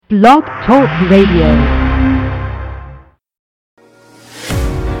Blog Talk Radio.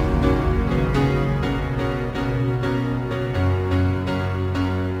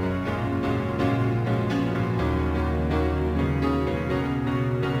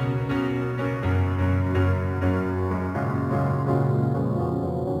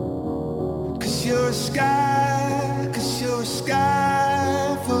 You're a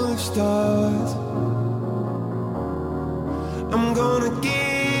sky full of stars. I'm gonna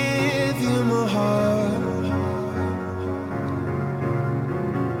give you my heart.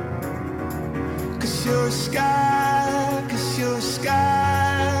 'Cause you're a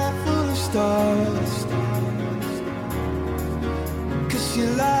sky full of stars. 'Cause you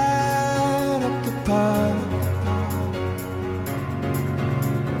light up the path.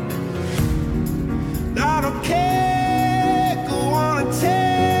 I don't care, go on and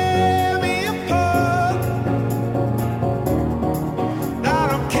tear me apart. I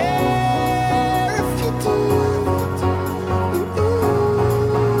don't care if you do.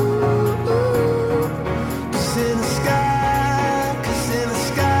 'Cause in the sky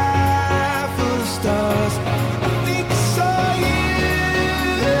full of stars, I think I saw you.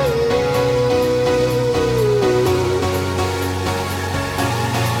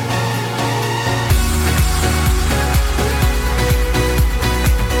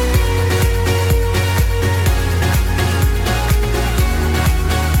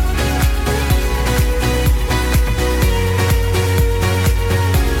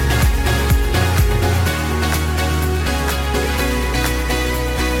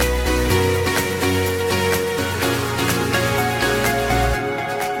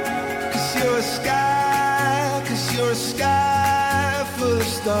 You're a sky full of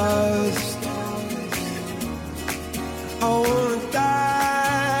stars. I wanna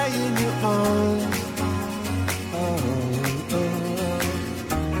die in your arms. Oh, oh.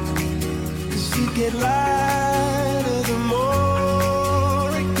 'Cause you get lighter the more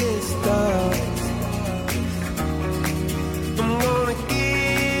it gets dark. I'm gonna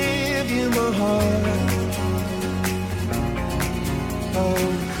give you my heart. Oh,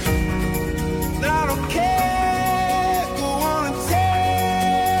 I don't care.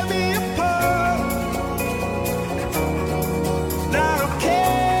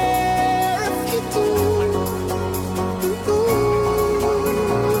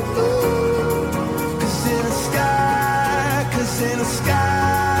 In a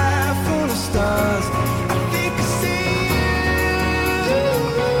sky full of stars, I think I see you.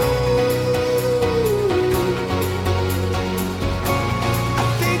 I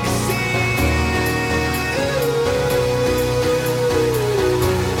think I see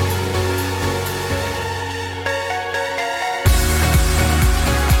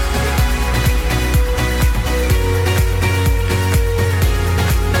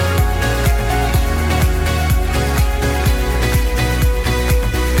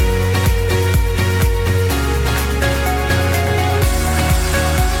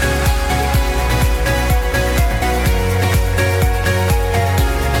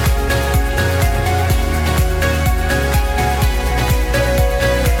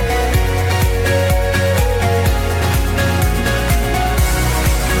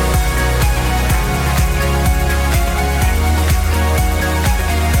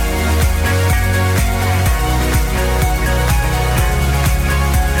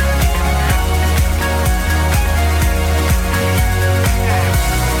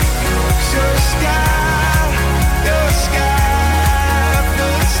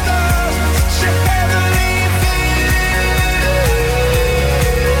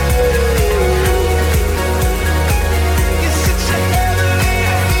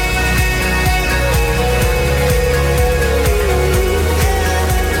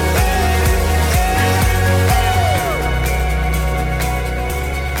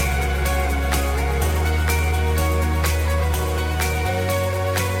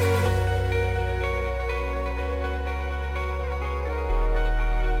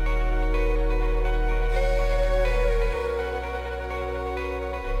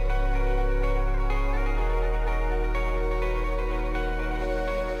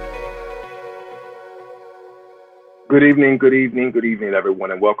Good evening,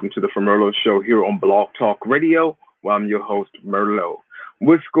 everyone, and welcome to the Merlot Show here on Blog Talk Radio. Well, I'm your host, Merlot.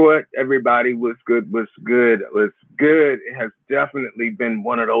 What's good, everybody? What's good? It has definitely been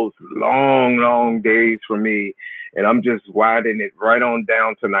one of those long days for me, and I'm just winding it right on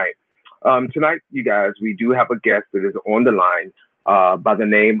down tonight. Tonight, you guys, we do have a guest that is on the line by the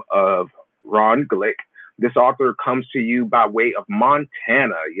name of Ron Glick. This author comes to you by way of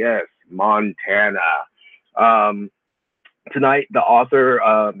Montana. Yes, Montana. Tonight, the author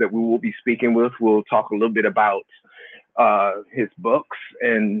that we will be speaking with will talk a little bit about his books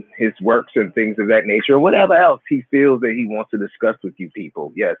and his works and things of that nature, whatever else he feels that he wants to discuss with you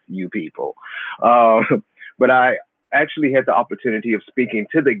people. Yes, you people. Uh, but I actually had the opportunity of speaking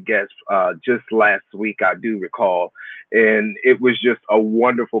to the guest just last week, I do recall. And it was just a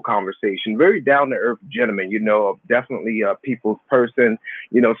wonderful conversation. Very down to earth gentleman, definitely a people's person.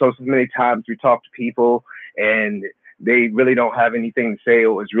 So many times we talk to people and they really don't have anything to say,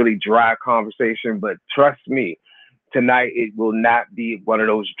 or it's really dry conversation. But trust me, tonight it will not be one of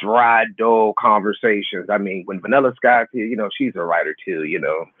those dry, dull conversations. I mean, when Vanilla Sky's here, she's a writer too.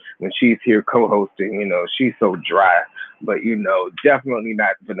 When she's here co-hosting, she's so dry. But definitely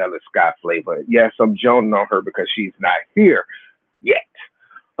not Vanilla Sky flavor. Yes, I'm joning on her because she's not here yet.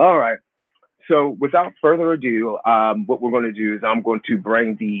 All right. So without further ado, what we're going to do is I'm going to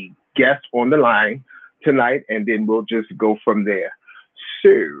bring the guest on the line tonight, and then we'll just go from there.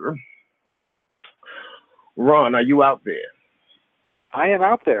 So, Ron, are you out there? I am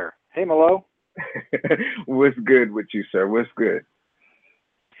out there. Hey, Malo. What's good with you, sir? What's good?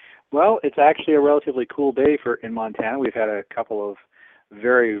 Well, it's actually a relatively cool day in Montana. We've had a couple of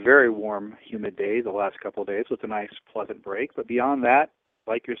very, very warm, humid days the last couple of days with a nice, pleasant break. But beyond that,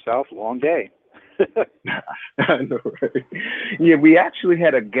 like yourself, long day. I know, right? Yeah, we actually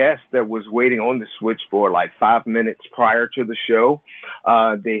had a guest that was waiting on the switch for like 5 minutes prior to the show.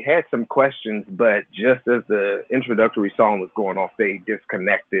 They had some questions, but just as the introductory song was going off, they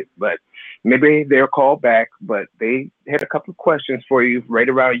disconnected. But maybe they'll call back. But they had a couple of questions for you right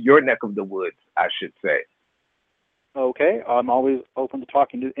around your neck of the woods, I should say. Okay, I'm always open to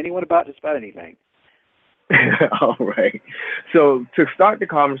talking to anyone about just about anything. All right. So to start the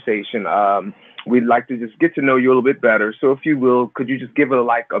conversation, we'd like to just get to know you a little bit better. So if you will, could you just give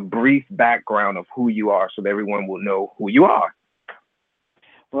a brief background of who you are so that everyone will know who you are?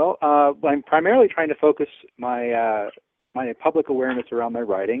 Well, I'm primarily trying to focus my public awareness around my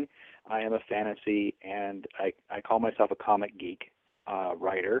writing. I am a fantasy, and I call myself a comic geek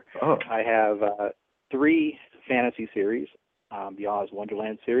writer. Oh. I have 3 fantasy series. The Oz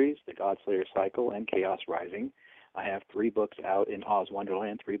Wonderland series, the Godslayer Cycle, and Chaos Rising. I have 3 books out in Oz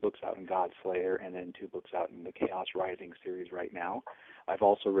Wonderland, 3 books out in Godslayer, and then 2 books out in the Chaos Rising series right now. I've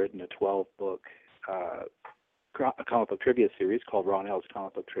also written a 12-book comic book trivia series called Ron L's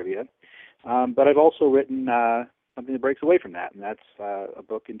Comic Book Trivia. But I've also written something that breaks away from that, and that's a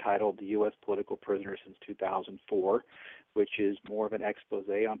book entitled The U.S. Political Prisoner Since 2004, which is more of an expose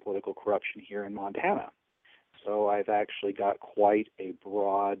on political corruption here in Montana. So I've actually got quite a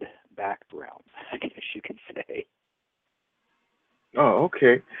broad background, I guess you could say. Oh,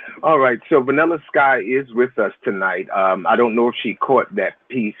 okay. All right. So Vanilla Sky is with us tonight. I don't know if she caught that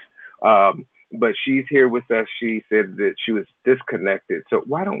piece, but she's here with us. She said that she was disconnected. So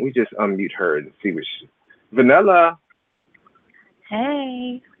why don't we just unmute her and see what Vanilla.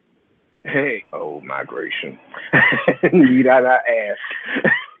 Hey. Hey. Oh, migration. Need I not ask?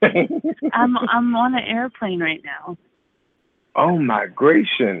 I'm on an airplane right now. Oh,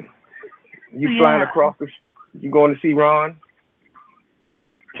 migration. You flying across you going to see Ron?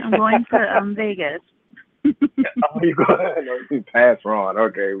 I'm going to Vegas. Oh, you're going to pass Ron.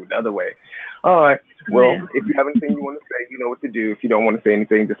 Okay, the other way. All right. Well, if you have anything you want to say, you know what to do. If you don't want to say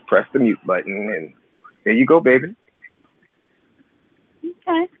anything, just press the mute button, and there you go, baby.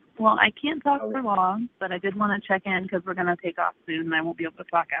 Okay. Well, I can't talk for long, but I did want to check in because we're going to take off soon, and I won't be able to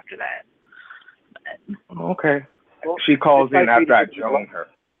talk after that. But... Okay. Well, she calls in after I join her.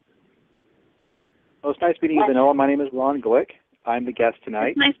 Well, it's nice meeting you, Vanilla. My name is Ron Glick. I'm the guest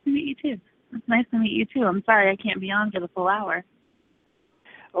tonight. It's nice to meet you, too. It's nice to meet you, too. I'm sorry I can't be on for the full hour.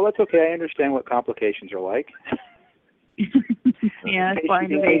 Oh, that's okay. I understand what complications are like. Yeah, it's flying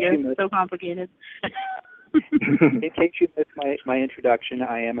to Vegas. So complicated. In case you missed my introduction,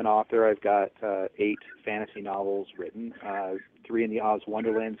 I am an author. I've got 8 fantasy novels written, 3 in the Oz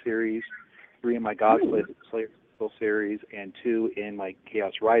Wonderland series, 3 in my Godslayer series, and 2 in my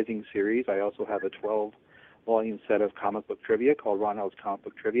Chaos Rising series. I also have a 12-volume set of comic book trivia called Ron L's Comic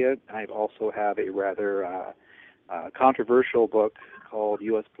Book Trivia. I also have a rather controversial book called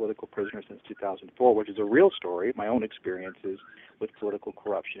U.S. Political Prisoner Since 2004, which is a real story, my own experiences with political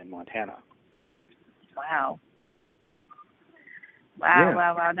corruption in Montana. Wow. Yeah.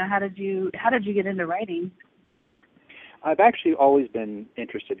 Wow. Now, how did you get into writing? I've actually always been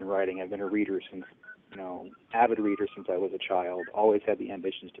interested in writing. I've been a reader since, avid reader since I was a child. Always had the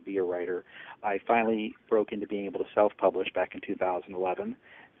ambitions to be a writer. I finally broke into being able to self-publish back in 2011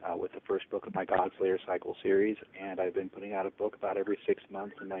 with the first book of my Godslayer Cycle series, and I've been putting out a book about every 6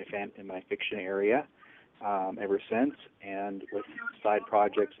 months in my fiction area. ever since, and with side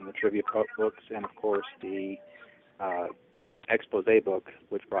projects and the trivia books, and of course the expose book,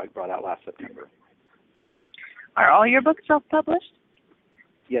 which brought out last September. Are all your books self-published?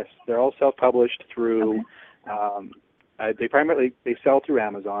 Yes, they're all self-published through. Okay. They sell through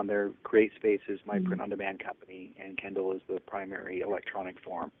Amazon. Their CreateSpace is my print-on-demand company, and Kindle is the primary electronic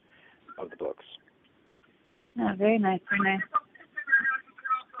form of the books. Oh, very nice, very nice.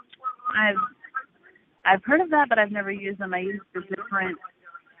 I've heard of that, but I've never used them. I use the different.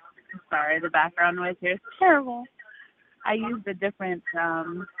 Sorry, the background noise here is terrible. I use the different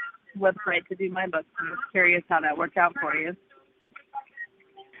website to do my books. I'm just curious how that worked out for you.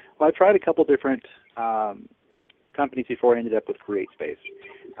 Well, I tried a couple different companies before I ended up with CreateSpace.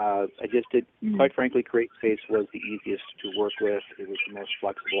 I just did, quite frankly, CreateSpace was the easiest to work with. It was the most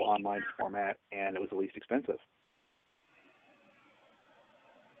flexible online format, and it was the least expensive.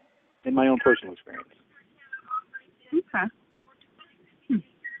 In my own personal experience. Okay.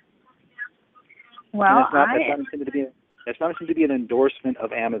 Well, that's not intended to be an endorsement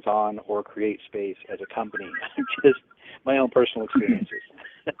of Amazon or CreateSpace as a company. Just my own personal experiences.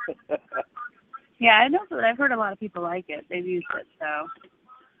 Yeah, I know that I've heard a lot of people like it. They've used it, so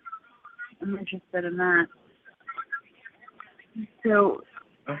I'm interested in that. So,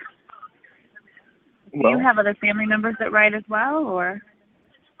 do you have other family members that write as well, or?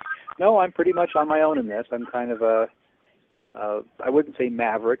 No, I'm pretty much on my own in this. I'm kind of I wouldn't say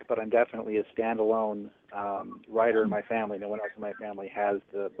maverick, but I'm definitely a standalone writer in my family. No one else in my family has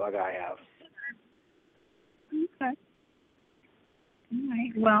the bug I have. Okay. All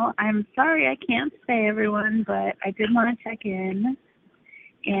right. Well, I'm sorry I can't stay, everyone, but I did want to check in,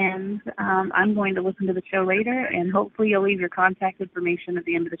 and I'm going to listen to the show later, and hopefully you'll leave your contact information at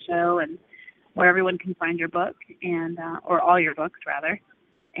the end of the show and where everyone can find your book, and or all your books, rather.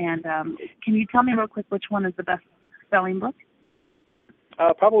 And can you tell me real quick which one is the best-selling book?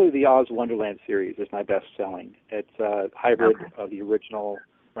 Probably the Oz Wonderland series is my best-selling. It's a hybrid of the original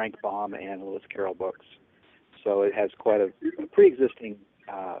Frank Baum and Lewis Carroll books. So it has quite a pre-existing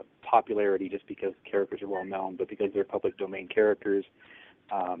popularity just because the characters are well-known, but because they're public domain characters,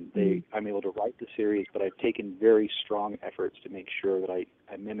 I'm able to write the series, but I've taken very strong efforts to make sure that I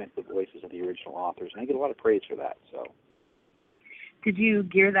mimic the voices of the original authors, and I get a lot of praise for that. So. Did you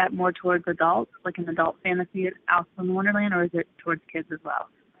gear that more towards adults, like an adult fantasy Alice in Wonderland, or is it towards kids as well?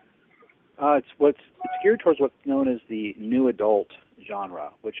 It's geared towards what's known as the new adult genre,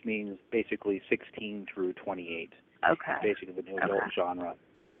 which means basically 16 through 28. Okay. Basically the new adult genre.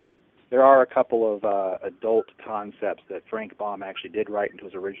 There are a couple of adult concepts that Frank Baum actually did write into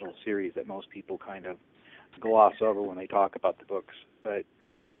his original series that most people kind of gloss over when they talk about the books. But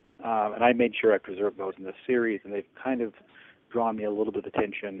and I made sure I preserved those in this series, and they've kind of drawn me a little bit of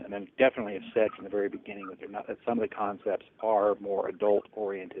attention, and then definitely have said from the very beginning that some of the concepts are more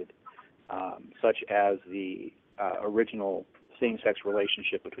adult-oriented, such as the original same-sex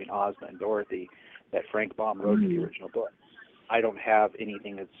relationship between Ozma and Dorothy that Frank Baum wrote in the original book. I don't have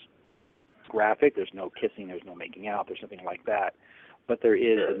anything that's graphic. There's no kissing. There's no making out. There's nothing like that. But there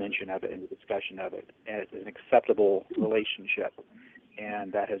is a mention of it and the discussion of it, and it's an acceptable relationship,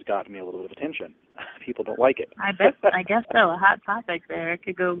 and that has gotten me a little bit of attention. People don't like it. I guess so. A hot topic there. It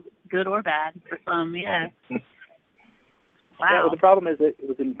could go good or bad for some, yeah. Wow. Yeah, well, the problem is that it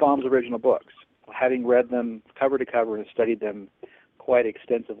was in Baum's original books. Having read them cover to cover and studied them quite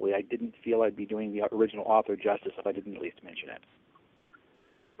extensively, I didn't feel I'd be doing the original author justice if I didn't at least mention it.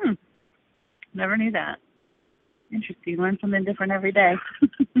 Never knew that. Interesting. Learn something different every day.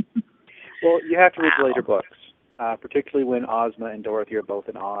 Well, you have to read the later books, particularly when Ozma and Dorothy are both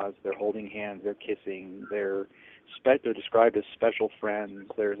in Oz. They're holding hands. They're kissing. They're described as special friends.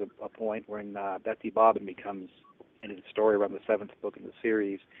 There's a point when Betsy Bobbin becomes into the story around the 7th book in the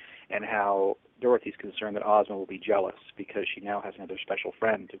series, and how Dorothy's concerned that Ozma will be jealous because she now has another special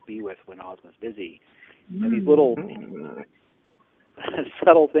friend to be with when Ozma's busy. And these little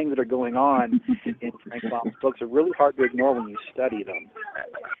subtle things that are going on in Frank Baum's books are really hard to ignore when you study them.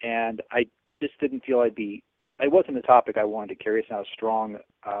 And I just didn't feel it wasn't a topic I wanted to carry. It's not a strong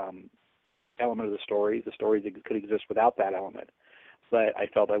element of the stories. The stories could exist without that element. But I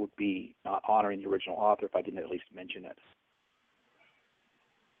felt I would be not honoring the original author if I didn't at least mention it.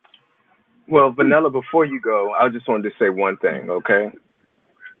 Well, Vanilla, before you go, I just wanted to say one thing, okay?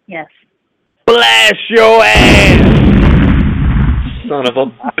 Yes. Blast your ass! Son of a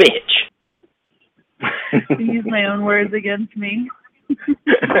bitch. To use my own words against me.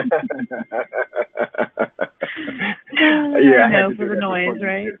 Yeah, I know, for the noise,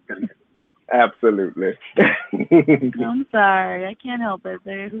 right? Absolutely. I'm sorry. I can't help it.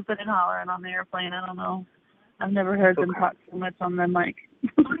 They're hooping and hollering on the airplane. I don't know. I've never heard them talk so much on the mic.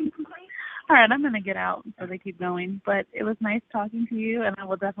 All right, I'm going to get out so they keep going. But it was nice talking to you, and I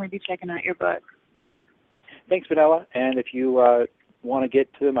will definitely be checking out your book. Thanks, Vanilla. And if you want to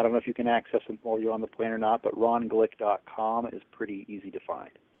get to them, I don't know if you can access them while you're on the plane or not, but ronglick.com is pretty easy to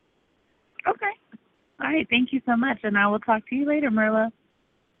find. Okay. All right, thank you so much, and I will talk to you later, Merla.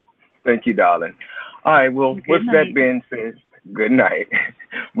 Thank you, darling. All right, well, with that being said, good night.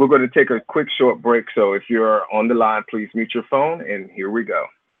 We're going to take a quick short break, so if you're on the line, please mute your phone, and here we go.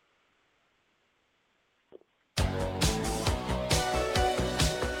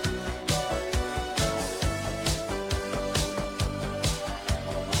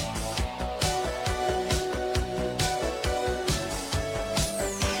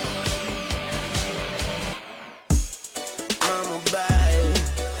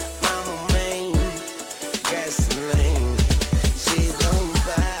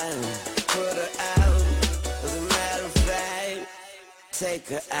 Take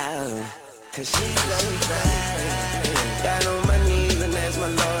her out, cause she's on fire. Down on my knees and ask my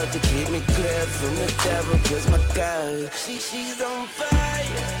Lord to keep me clear from the devil, cause my girl, she's on fire.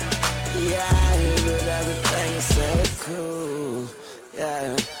 Yeah, but everything is so cool.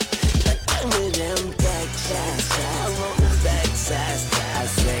 Yeah, like give me them back shots. I want the back shots. I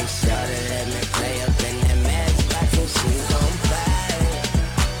say, shorty, let me play up in that matchbox, and she's on fire.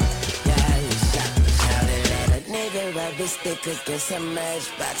 Nigga rub his stick against a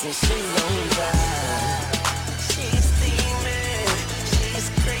matchbox and she's on fire. She's steaming, she's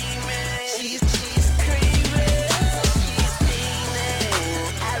screaming, she's screaming, she's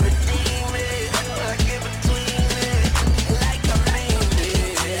steaming. I redeem it, I get between it, like I mean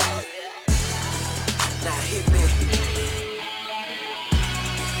it. Now hit me.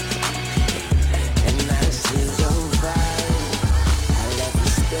 And now she's on fire. I let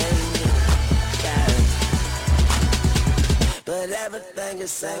her stay. But everything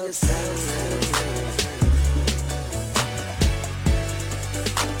is so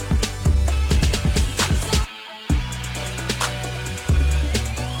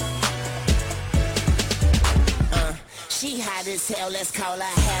she hot as hell, let's call her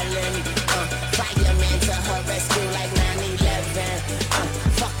Helen. Fireman to her rescue like 9/11.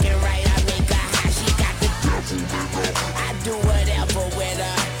 Fucking right, I make her hot, she got the I do whatever with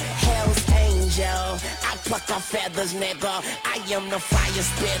her. Hell's angel, I pluck her feathers, nigga. I am the fire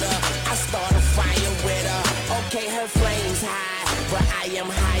spitter. I start a fire with her. Okay, her flame's high, but I am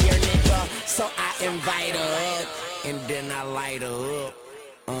higher, nigga. So I invite her up, and then I light her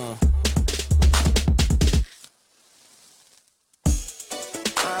up.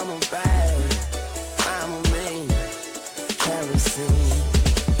 I'm a bad, I'm a mean, kerosene.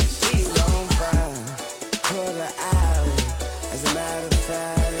 She's on fire, put her out. As a matter of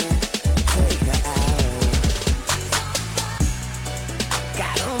fact, take her out.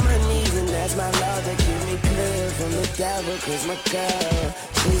 Got on my knees and that's my Lord to keep me clear from the devil, cause my girl,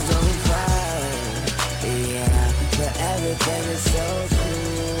 she's on fire. Yeah, but everything is so cool.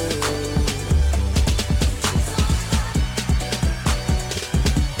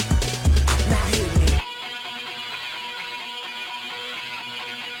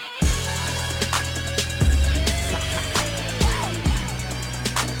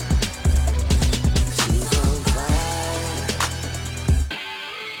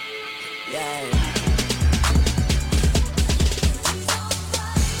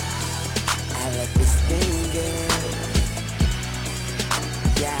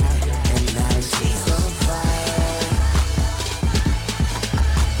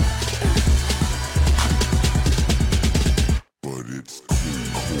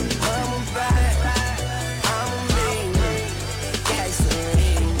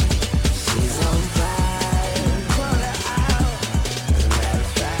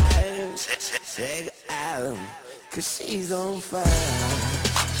 She's on fire,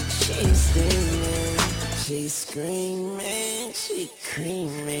 she's steaming, she's screaming, she's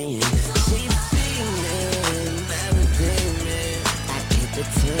creaming, she's feeling, never dreaming. I keep it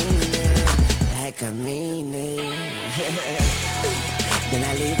tuning, like I mean it. Then I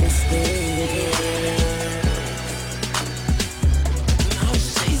leave it stinging. Oh,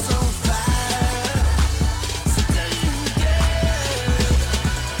 she's on fire, stinging.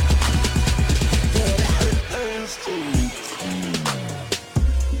 But I return to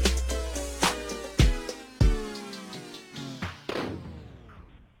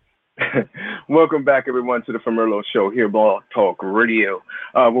Welcome back, everyone, to the Famerlo Show here, Blog Talk Radio,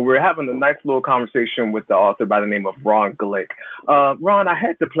 where we're having a nice little conversation with the author by the name of Ron Glick. Ron, I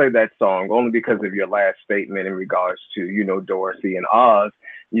had to play that song only because of your last statement in regards to, Dorothy and Oz,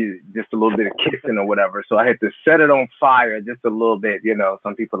 just a little bit of kissing or whatever. So I had to set it on fire just a little bit.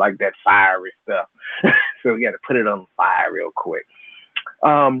 Some people like that fiery stuff. So we got to put it on fire real quick.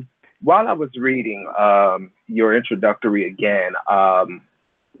 While I was reading your introductory again,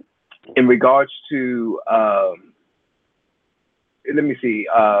 in regards to, let me see,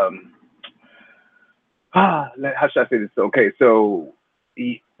 how should I say this? Okay, so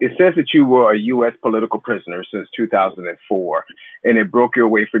it says that you were a U.S. political prisoner since 2004, and it broke your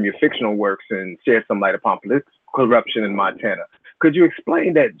way from your fictional works and shed some light upon political corruption in Montana. Could you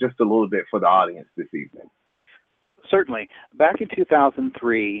explain that just a little bit for the audience this evening? Certainly. Back in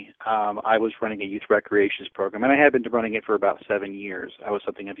 2003, I was running a youth recreations program, and I had been running it for about 7 years. I was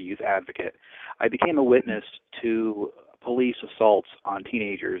something of a youth advocate. I became a witness to police assaults on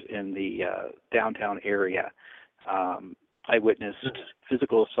teenagers in the downtown area. I witnessed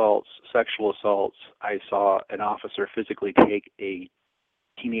physical assaults, sexual assaults. I saw an officer physically take a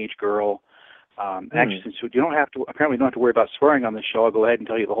teenage girl. Actually, since apparently don't have to worry about swearing on this show, I'll go ahead and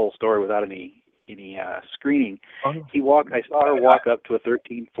tell you the whole story without any screening. I saw her walk up to a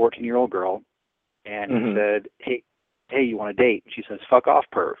 13, 14-year-old girl, and he said, hey, you want a date? And she says, fuck off,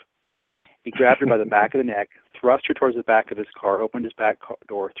 perv. He grabbed her by the back of the neck, thrust her towards the back of his car, opened his back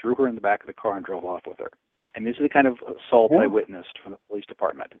door, threw her in the back of the car, and drove off with her. And this is the kind of assault I witnessed from the police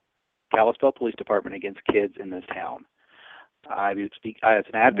department, Kalispell Police Department, against kids in this town. I would speak as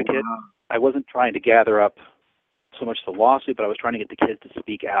an advocate. I wasn't trying to gather up so much the lawsuit, but I was trying to get the kids to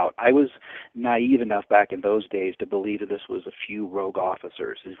speak out. I was naive enough back in those days to believe that this was a few rogue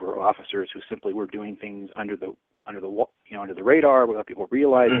officers. These were officers who simply were doing things under the radar without people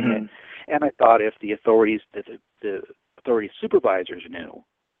realizing it. And I thought if the authorities supervisors knew,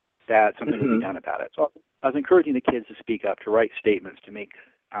 that something would be done about it. So I was encouraging the kids to speak up, to write statements, to make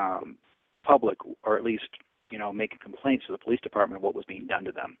public, or at least make complaints to the police department of what was being done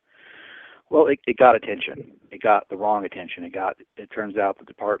to them. Well, it got attention. It got the wrong attention. It turns out the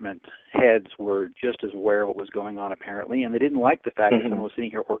department heads were just as aware of what was going on, apparently, and they didn't like the fact that someone was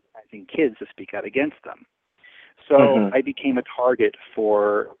sitting here organizing kids to speak out against them. So I became a target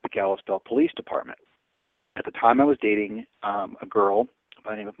for the Kalispell Police Department. At the time, I was dating a girl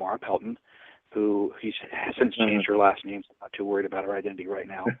by the name of Mara Pelton, who has since changed her last name, so I'm not too worried about her identity right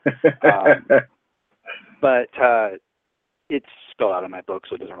now. But it's spelled out in my book,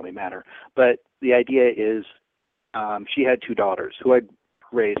 so it doesn't really matter. But the idea is she had two daughters who I'd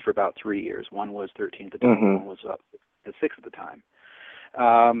raised for about 3 years. One was 13 at the time, one was up to 6 at the time.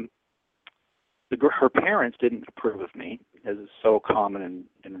 Her parents didn't approve of me, as is so common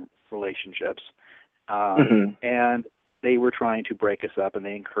in relationships. And they were trying to break us up, and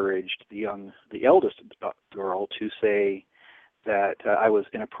they encouraged the eldest girl to say that I was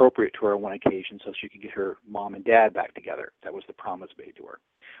inappropriate to her on one occasion so she could get her mom and dad back together. That was the promise made to her.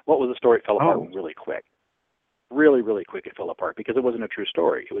 What was the story? It fell apart really quick. Really, really quick it fell apart because it wasn't a true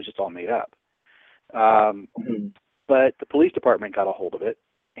story. It was just all made up. But the police department got a hold of it,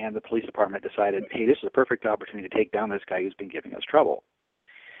 and the police department decided, hey, this is a perfect opportunity to take down this guy who's been giving us trouble.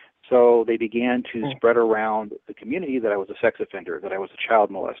 So they began to spread around the community that I was a sex offender, that I was a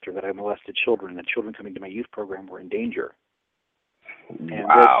child molester, that I molested children, that children coming to my youth program were in danger. And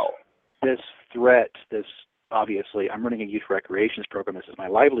this threat, obviously, I'm running a youth recreations program. This is my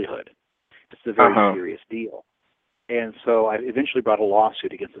livelihood. This is a very serious deal. And so I eventually brought a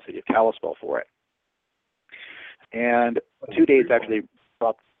lawsuit against the city of Kalispell for it. And 2 days after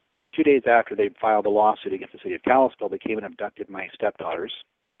they filed a lawsuit against the city of Kalispell, they came and abducted my stepdaughters,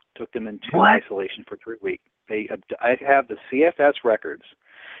 took them into isolation for 3 weeks. I have the CFS records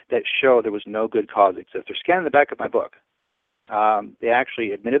that show there was no good cause exists. They're scanned in the back of my book. They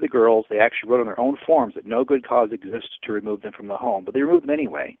actually admitted the girls. They actually wrote on their own forms that no good cause exists to remove them from the home, but they removed them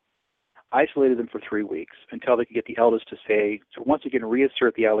anyway. Isolated them for 3 weeks until they could get the eldest to say, so once again,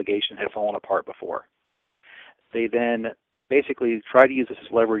 reassert the allegation had fallen apart before. They then basically tried to use this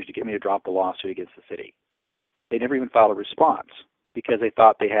as leverage to get me to drop the lawsuit against the city. They never even filed a response because they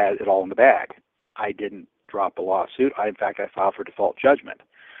thought they had it all in the bag. I didn't drop the lawsuit. In fact, I filed for default judgment.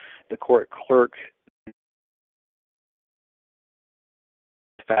 The court clerk, the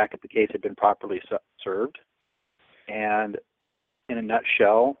fact that the case had been properly served, and in a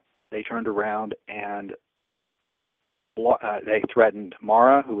nutshell, they turned around and they threatened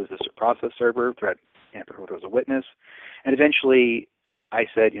Mara, who was the process server, threatened Stanford, who was a witness, and eventually I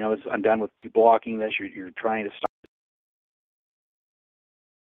said, I'm done with you blocking this. You're trying to stop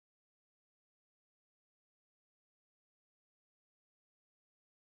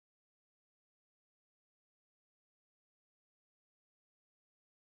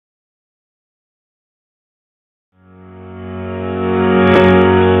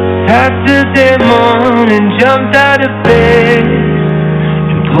Wednesday morning, jumped out of bed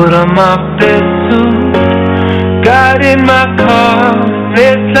and put on my best suit. Got in my car,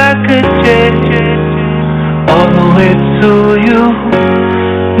 raced like a jet, all the way to you.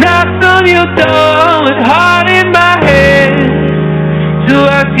 Knocked on your door with heart in my head to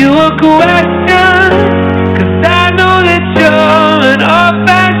ask you a question, 'cause I know that you're an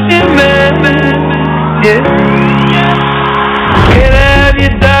old-fashioned man. Yeah. Can I have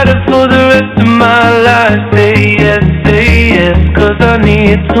your daughter for the rest of my life? Say yes, 'cause I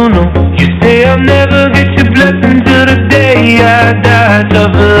need to know. You say I'll never get your blessing till the day I die.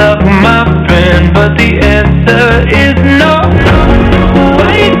 Tough luck, my friend, but the answer is no.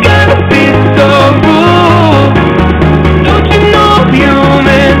 Why you gotta be so rude? Don't you know I'm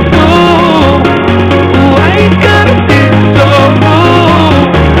human too? Why you gotta be so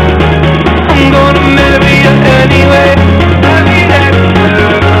rude? I'm gonna marry you anyway. Marry that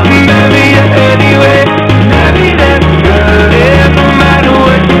girl. Marry you anyway. Marry that girl. Yeah, no matter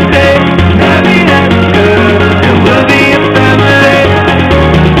what you say. Marry that girl. And we'll be a family.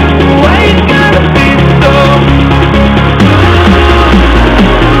 Why you gotta be so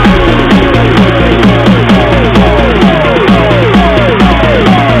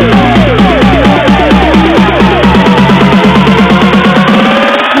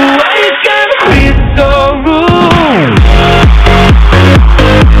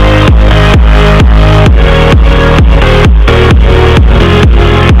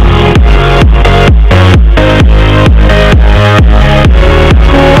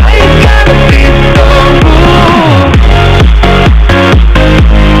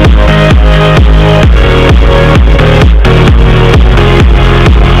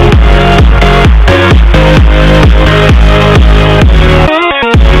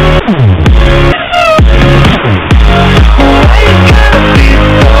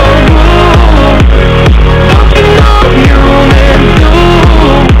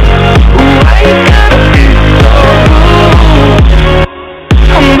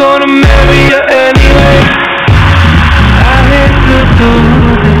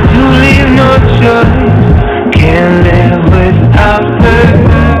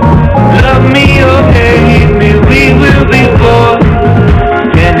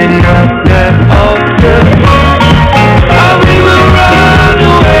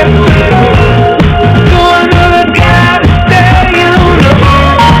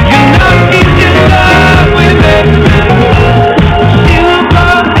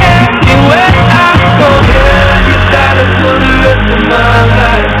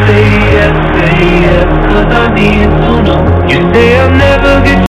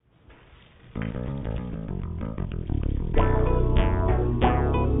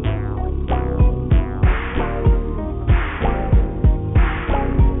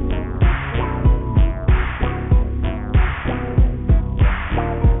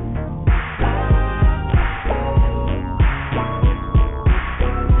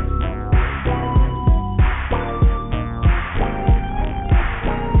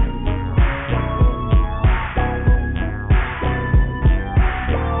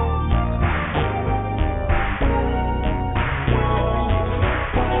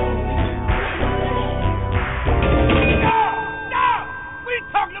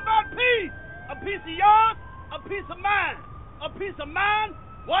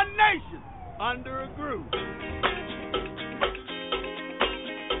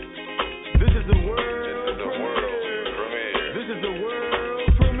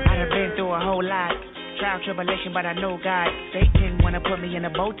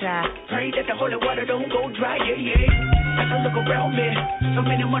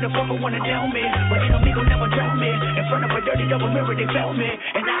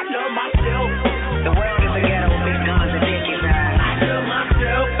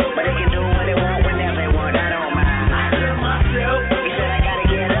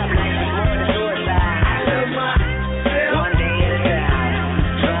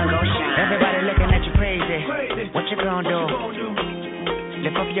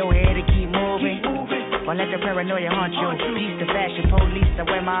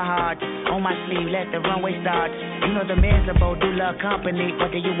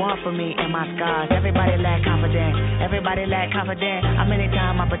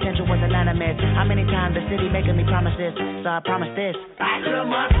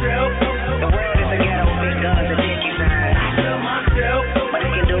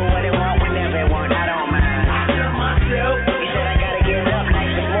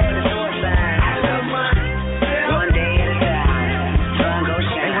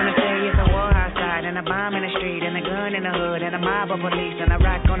mob of police and a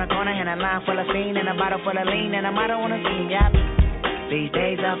rock on a corner. marijuana and a line full of fiend and a bottle full of lean and a motto on a theme, yep. These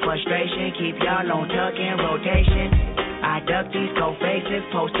days of frustration keep y'all on tuck in rotation. I duck these cold faces,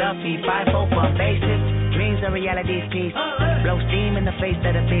 post up, feed 5-4 for bases. Dreams are reality's piece. Blow steam in the face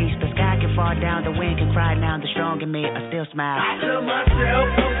of the beast. The sky can fall down, the wind can cry now. The strong in me, I still smile. I love myself.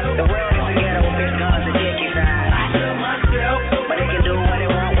 The world is a ghetto with big guns and dick inside. I love myself. But they can do what they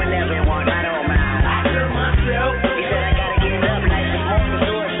want whenever they want. I don't mind. I love myself. He said I gotta get up, life is more than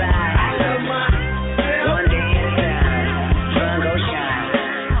suicide. I love myself. One day at a time, sun go shine.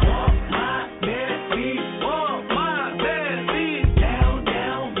 Walk my bare feet, walk my bare feet. Down,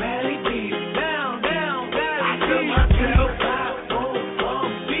 down, valley deep. Down, down, valley deep. I love myself.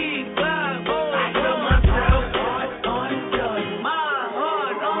 5-4, beat 5-4. I love myself. Heart on touch, my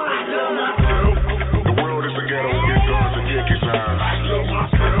heart on. I love myself. The world is a ghetto with guns and dick inside. I love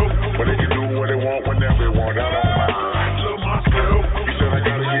myself. But they can do what they want whenever they want. I don't mind. I love myself. He said I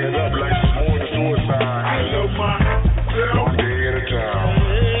gotta get up, life is more than suicide. I love myself. One day at a time.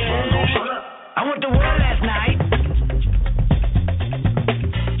 Sun gon' shine. I went to war last night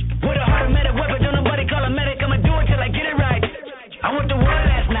with a heart of medic weapon. Don't nobody call a medic. I'ma do it till I get it right. I went to war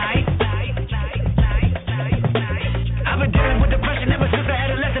last night. I've been dealing with depression ever since I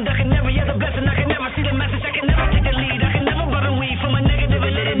had a lesson. I can never use a blessing. I can never see the message. I can never take the lead. I can never rub and weed from a negative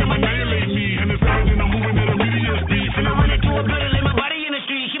and let it annihilate me. And it's urgent. I'm moving at a immediate speed. And I run into a building, lay my body in the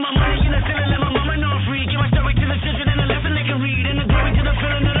street. Keep my money in the ceiling, let my mama know I'm free. Give my story to the children and a lesson they can read. And the glory to the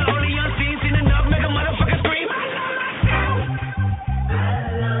feeling of the holy unseen. Seen enough, make a motherfucker scream.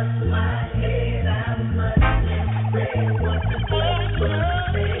 I lost my head, I must say what the fuck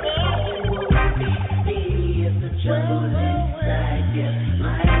was it? If the trouble inside you,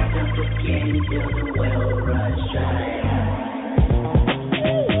 might suffocate till the well runs dry.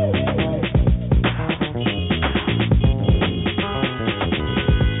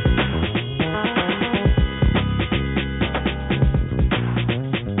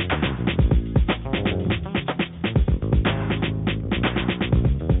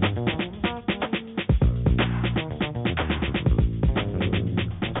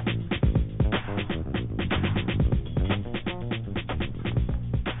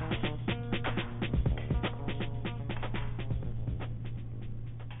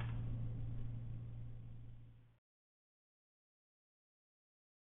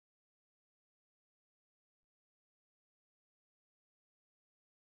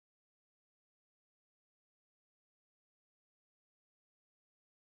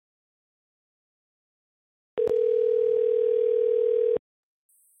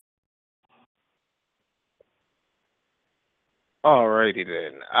 Alrighty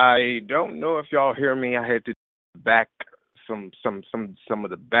then. I don't know if y'all hear me. I had to back some of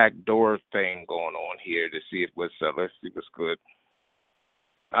the back door thing going on here to see if what's let's see what's good.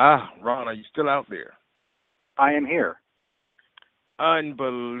 Ron, are you still out there? I am here.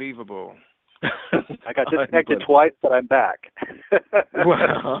 Unbelievable. I got disconnected twice, but I'm back.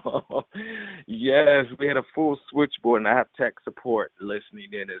 Wow. Yes, we had a full switchboard, and I have tech support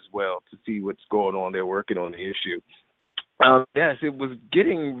listening in as well to see what's going on. They're working on the issue. Yes, it was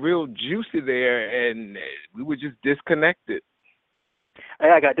getting real juicy there, and we were just disconnected.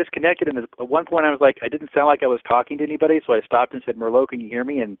 I got disconnected, and at one point I was like, I didn't sound like I was talking to anybody, so I stopped and said, Merlot, can you hear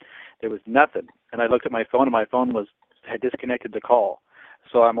me? And there was nothing. And I looked at my phone, and my phone had disconnected the call.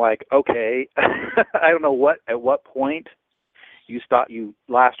 So I'm like, okay, I don't know at what point you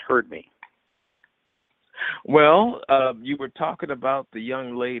last heard me. Well, you were talking about the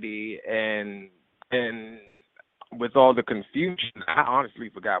young lady, and with all the confusion, I honestly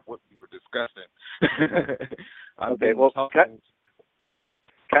forgot what we were discussing. Okay, well, kind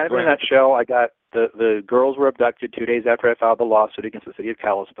of in a nutshell, I got the girls were abducted 2 days after I filed the lawsuit against the city of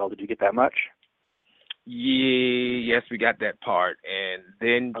Kalispell. Did you get that much? Yes, we got that part. And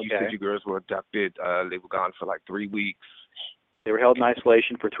then you said your girls were abducted. They were gone for like 3 weeks. They were held in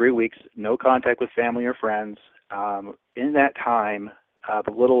isolation for 3 weeks, no contact with family or friends. In that time,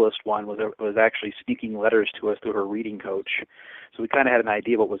 the littlest one was actually sneaking letters to us through her reading coach. So we kind of had an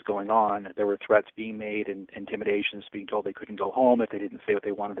idea what was going on. There were threats being made and intimidations, being told they couldn't go home if they didn't say what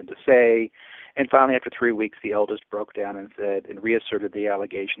they wanted them to say. And finally, after 3 weeks, the eldest broke down and said and reasserted the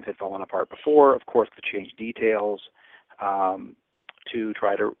allegations had fallen apart before, of course, to change details to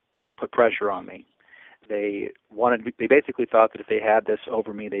try to put pressure on me. They basically thought that if they had this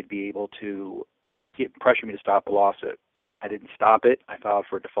over me, they'd be able to pressure me to stop the lawsuit. I didn't stop it. I filed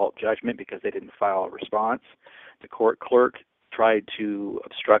for default judgment because they didn't file a response. The court clerk tried to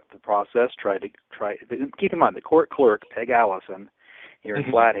obstruct the process, keep in mind, the court clerk, Peg Allison, here in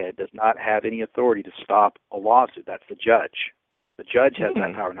Flathead, does not have any authority to stop a lawsuit. That's the judge. The judge has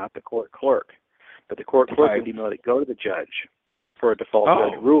that power, not the court clerk. But the court clerk would even let it go to the judge for a default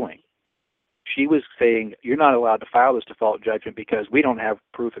judge ruling. She was saying, you're not allowed to file this default judgment because we don't have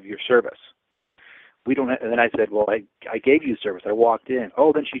proof of your service. We don't have, and then I said, well, I gave you service. I walked in.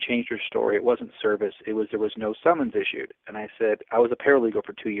 Oh, then she changed her story. It wasn't service. There was no summons issued. And I said, I was a paralegal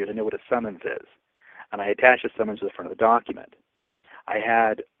for 2 years. I know what a summons is. And I attached the summons to the front of the document. I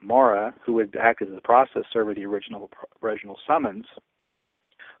had Mara, who would act as the process server, the original summons,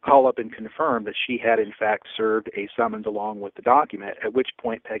 call up and confirm that she had in fact served a summons along with the document, at which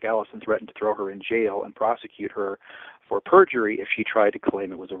point Peg Allison threatened to throw her in jail and prosecute her for perjury if she tried to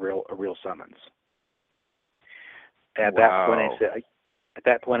claim it was a real summons. At that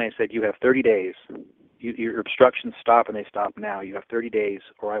point I said, you have 30 days. Your obstructions stop, and they stop now. You have 30 days,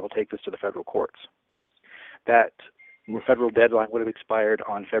 or I will take this to the federal courts. That federal deadline would have expired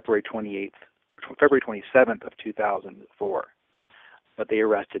on February 27th of 2004. But they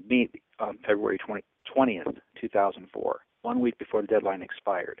arrested me on February 20th, 2004, 1 week before the deadline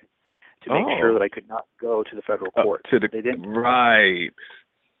expired, to make sure that I could not go to the federal court.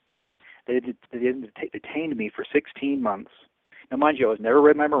 They didn't detain me for 16 months. Now, mind you, I was never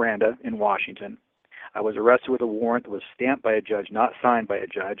read my Miranda in Washington. I was arrested with a warrant that was stamped by a judge, not signed by a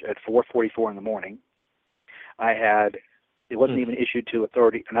judge, at 4:44 in the morning. It wasn't even issued to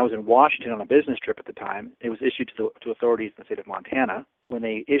authority, and I was in Washington on a business trip at the time. It was issued to authorities in the state of Montana. When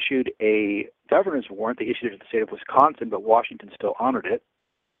they issued a governor's warrant, they issued it to the state of Wisconsin, but Washington still honored it.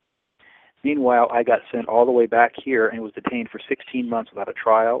 Meanwhile, I got sent all the way back here and was detained for 16 months without a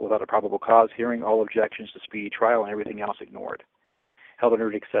trial, without a probable cause hearing, all objections to speedy trial, and everything else ignored. Held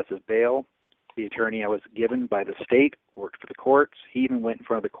under excessive bail. The attorney I was given by the state worked for the courts. He even went in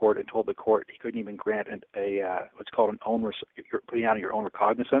front of the court and told the court he couldn't even grant what's called you're putting out your own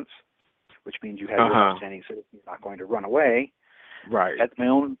recognizance, which means you have your understanding citizen is not going to run away. Right. At my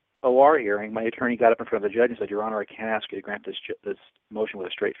own OR hearing, my attorney got up in front of the judge and said, Your Honor, I can't ask you to grant this motion with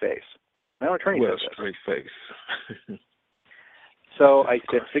a straight face. My own attorney said this. Straight face. So I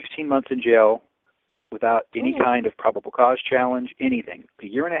spent 16 months in jail without any kind of probable cause challenge, anything. A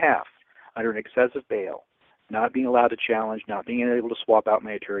year and a half under an excessive bail, not being allowed to challenge, not being able to swap out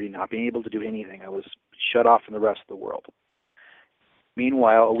my attorney, not being able to do anything. I was shut off from the rest of the world.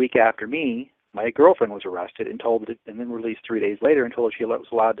 Meanwhile, a week after me, my girlfriend was arrested and then released 3 days later and told her she was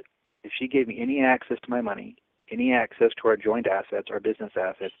allowed, if she gave me any access to my money, any access to our joint assets, our business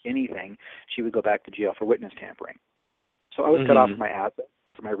assets, anything, she would go back to jail for witness tampering. So I was cut off from my assets,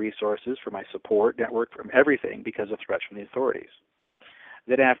 from my resources, from my support network, from everything because of threats from the authorities.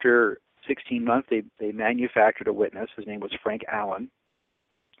 Then after 16 months, they manufactured a witness. His name was Frank Allen,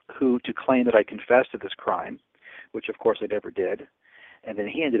 who, to claim that I confessed to this crime, which of course I never did, and then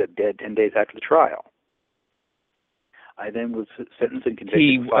he ended up dead 10 days after the trial. I then was sentenced and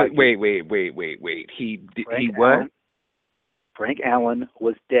convicted. Frank Allen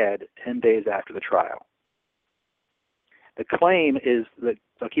was dead 10 days after the trial. The claim is that,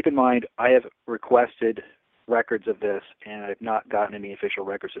 so keep in mind, I have requested records of this, and I've not gotten any official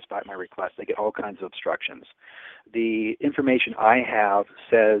records despite my request. I get all kinds of obstructions. The information I have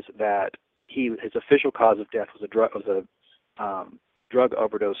says that his official cause of death was a drug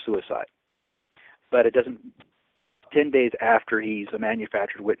overdose suicide. But it doesn't. 10 days after he's a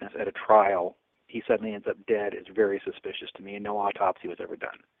manufactured witness at a trial, he suddenly ends up dead is very suspicious to me, and no autopsy was ever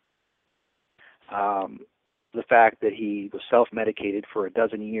done. The fact that he was self-medicated for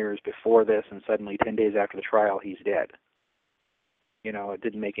 12 years before this, and suddenly 10 days after the trial, he's dead. It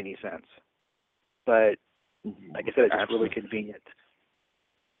didn't make any sense. But, like I said, it's just really convenient.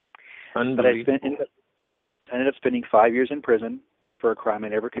 But I ended up spending 5 years in prison for a crime I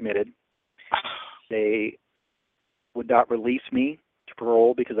never committed. They would not release me to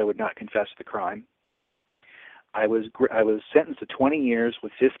parole because I would not confess to the crime. I was sentenced to 20 years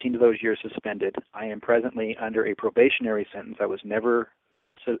with 15 of those years suspended. I am presently under a probationary sentence I was never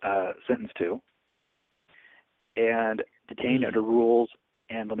sentenced to, and detained under rules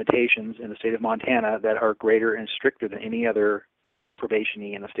and limitations in the state of Montana that are greater and stricter than any other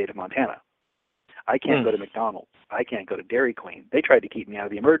probationee in the state of Montana. I can't go to McDonald's. I can't go to Dairy Queen. They tried to keep me out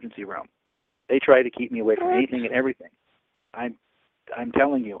of the emergency room. They tried to keep me away from anything and everything. I'm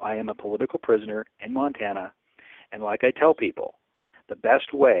telling you, I am a political prisoner in Montana. And like I tell people, the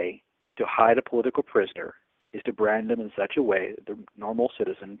best way to hide a political prisoner is to brand them in such a way that the normal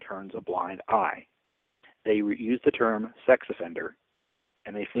citizen turns a blind eye. They use the term sex offender,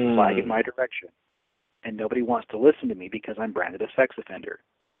 and they flag in my direction. And nobody wants to listen to me because I'm branded a sex offender.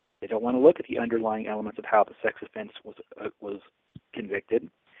 They don't want to look at the underlying elements of how the sex offense was convicted.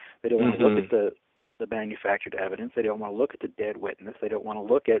 They don't want to look at the the manufactured evidence. They don't want to look at the dead witness. They don't want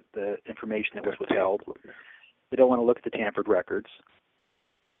to look at the information that was withheld. They don't want to look at the tampered records.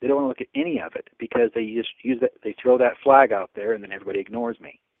 They don't want to look at any of it because they just use that. They throw that flag out there, and then everybody ignores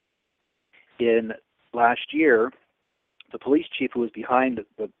me. In last year, the police chief who was behind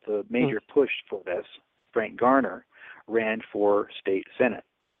the major push for this, Frank Garner, ran for state senate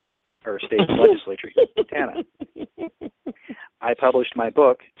or state legislature in Montana. I published my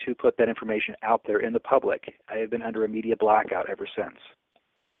book to put that information out there in the public. I have been under a media blackout ever since.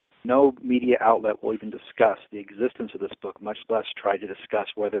 No media outlet will even discuss the existence of this book, much less try to discuss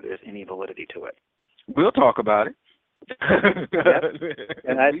whether there's any validity to it. We'll talk about it. Yep.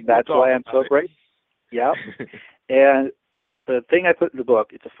 And that's why I'm so grateful. Yeah. And the thing I put in the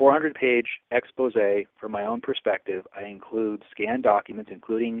book, it's a 400-page expose from my own perspective. I include scanned documents,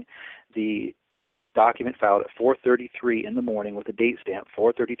 including the document filed at 4:33 in the morning with a date stamp,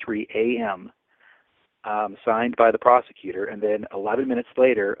 4:33 a.m., signed by the prosecutor, and then 11 minutes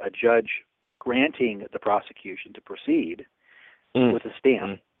later, a judge granting the prosecution to proceed with a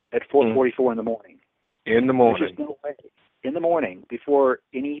stamp at 4:44 in the morning. In the morning. There's just no way. In the morning, before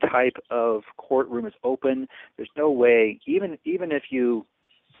any type of courtroom is open, there's no way, even if you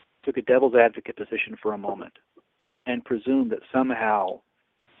took a devil's advocate position for a moment and presume that somehow,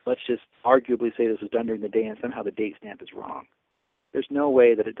 let's just arguably say this was done during the day and somehow the date stamp is wrong. There's no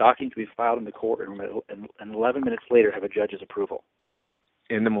way that a document can be filed in the courtroom and 11 minutes later have a judge's approval.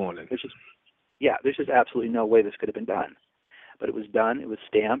 In the morning. There's just absolutely no way this could have been done. But it was done, it was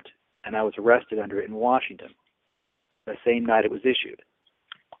stamped, and I was arrested under it in Washington the same night it was issued.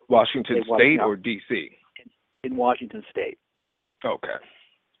 Washington State or D.C.? In Washington State. Okay.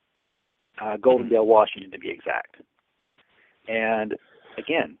 Goldendale, Washington, to be exact. And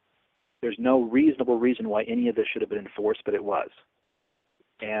again, there's no reasonable reason why any of this should have been enforced, but it was.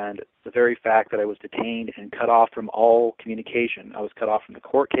 And the very fact that I was detained and cut off from all communication, I was cut off from the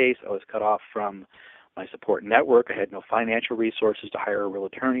court case, I was cut off from my support network, I had no financial resources to hire a real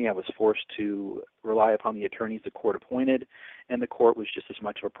attorney, I was forced to rely upon the attorneys the court appointed, and the court was just as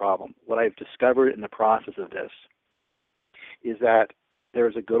much of a problem. What I've discovered in the process of this is that there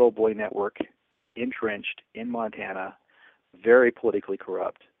is a good old boy network entrenched in Montana, very politically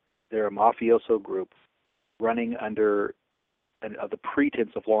corrupt. They're a mafioso group running under the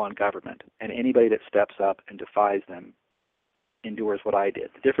pretense of law and government, and anybody that steps up and defies them endures what I did.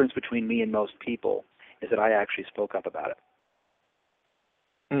 The difference between me and most people is that I actually spoke up about it,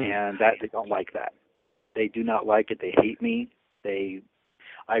 and that they don't like that. They do not like it. They hate me.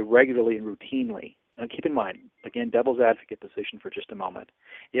 I regularly and routinely, and keep in mind, again, devil's advocate position for just a moment,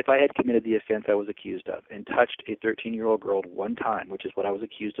 if I had committed the offense I was accused of and touched a 13-year-old girl one time, which is what I was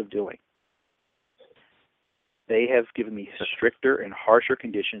accused of doing, they have given me stricter and harsher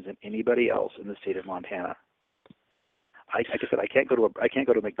conditions than anybody else in the state of Montana. Like I said, I can't go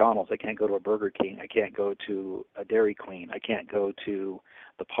to McDonald's. I can't go to a Burger King. I can't go to a Dairy Queen. I can't go to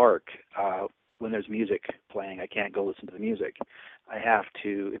the park when there's music playing. I can't go listen to the music. I have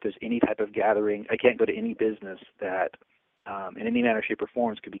to, if there's any type of gathering, I can't go to any business that in any manner, shape, or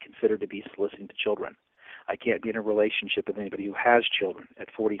form could be considered to be soliciting to children. I can't be in a relationship with anybody who has children. At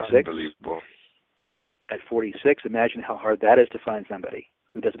 46, Unbelievable. At 46, imagine how hard that is to find somebody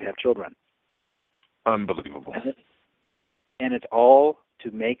who doesn't have children. Unbelievable. And it's all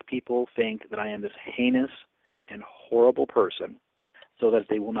to make people think that I am this heinous and horrible person so that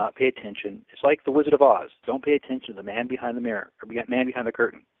they will not pay attention. It's like the Wizard of Oz. Don't pay attention to the man behind the mirror or man behind the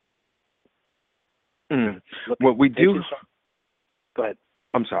curtain. Well, we do. Go ahead.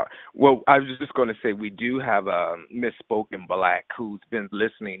 I'm sorry. Well, I was just going to say we do have Misspoken Black who's been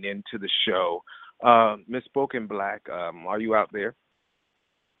listening into the show. Misspoken Black, are you out there?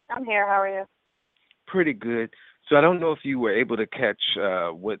 I'm here. How are you? Pretty good. So I don't know if you were able to catch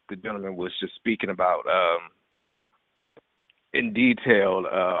what the gentleman was just speaking about in detail.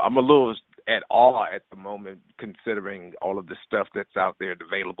 I'm a little at awe at the moment, considering all of the stuff that's out there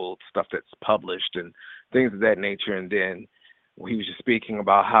available, stuff that's published and things of that nature. And then he was just speaking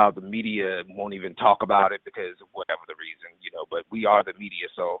about how the media won't even talk about it because of whatever the reason, but we are the media.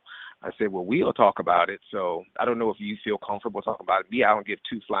 So I said, well, we'll talk about it. So I don't know if you feel comfortable talking about it. Me, I don't give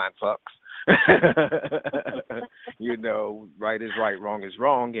two flying fucks. Right is right, wrong is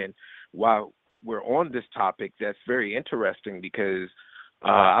wrong. And while we're on this topic, that's very interesting because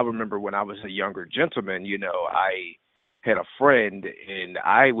I remember when I was a younger gentleman, I had a friend and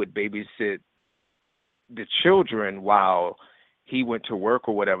I would babysit the children while he went to work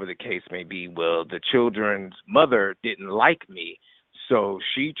or whatever the case may be. Well, the children's mother didn't like me, So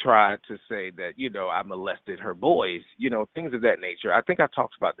she tried to say that, I molested her boys, things of that nature. I think I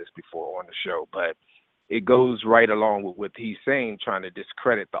talked about this before on the show, but it goes right along with what he's saying, trying to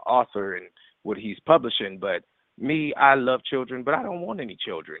discredit the author and what he's publishing. But me, I love children, but I don't want any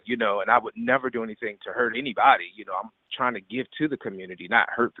children, and I would never do anything to hurt anybody. I'm trying to give to the community, not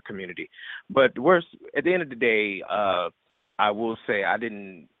hurt the community. But worse, at the end of the day, I will say I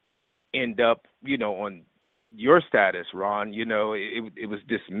didn't end up, on your status, Ron. It was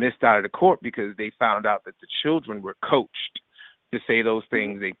dismissed out of the court because they found out that the children were coached to say those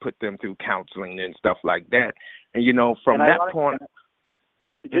things. They put them through counseling and stuff like that. And, from that point...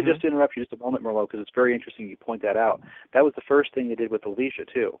 Just to interrupt you just a moment, Merlot, because it's very interesting you point that out. That was the first thing they did with Alicia,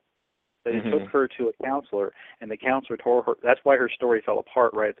 too. They took her to a counselor, and the counselor told her... That's why her story fell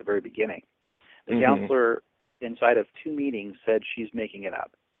apart right at the very beginning. The counselor, inside of 2 meetings, said she's making it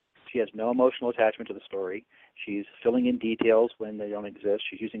up. She has no emotional attachment to the story. She's filling in details when they don't exist.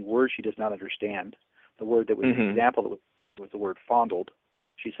 She's using words she does not understand. The word that was an example that was the word fondled.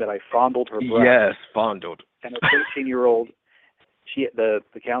 She said, I fondled her breast. Yes, fondled. And a 13-year-old... The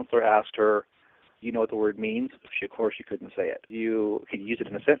counselor asked her, you know what the word means? Of course she couldn't say it. Can you use it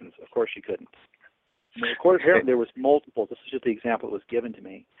in a sentence? Of course she couldn't. And of course, there was multiple. This is just the example that was given to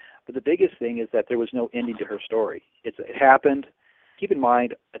me. But the biggest thing is that there was no ending to her story. It happened. Keep in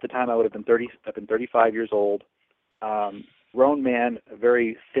mind, at the time I would have been 35 years old. Grown man, a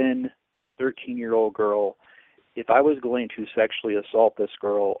very thin 13-year-old girl. If I was going to sexually assault this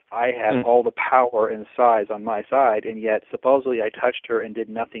girl, I had all the power and size on my side, and yet supposedly I touched her and did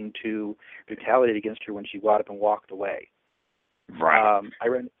nothing to retaliate against her when she got up and walked away. Right.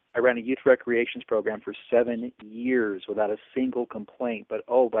 I ran a youth recreations program for 7 years without a single complaint, but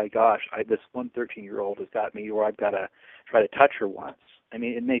oh my gosh, this one 13-year-old has got me where I've got to try to touch her once. I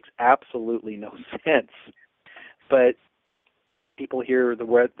mean, it makes absolutely no sense. But people hear the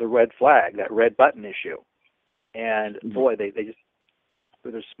red flag, that red button issue. And boy, they just,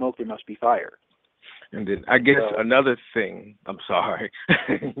 where there's smoke, there must be fire. And then I guess another thing, I'm sorry.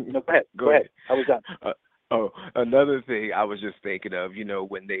 No, go ahead. I was done. Another thing I was just thinking of,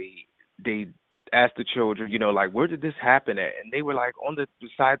 when they asked the children, like, where did this happen at? And they were like on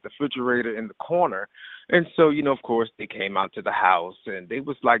beside the refrigerator in the corner. And so, of course, they came out to the house and they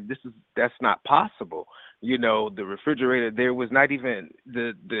was like, that's not possible. The refrigerator, there was not even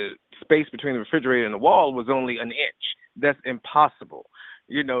the space between the refrigerator and the wall was only an inch. That's impossible.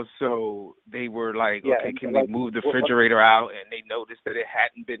 So they were like, okay, can we move the refrigerator out? And they noticed that it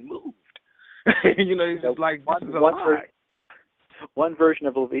hadn't been moved. It's just like, this is a lie. One version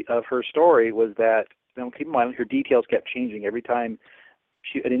of her story was that, keep in mind, her details kept changing. Every time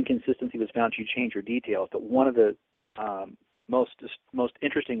an inconsistency was found, she changed her details. But one of the most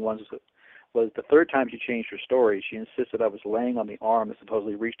interesting ones was the third time she changed her story. She insisted I was laying on the arm that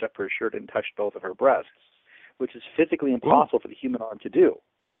supposedly reached up her shirt and touched both of her breasts, which is physically impossible for the human arm to do.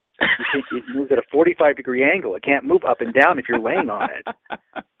 It moves at a 45-degree angle. It can't move up and down if you're laying on it.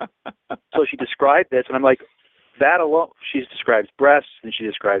 So she described this, and I'm like, that alone. She describes breasts, then she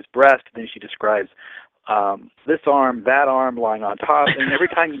describes breast, then she describes this arm, that arm lying on top. And every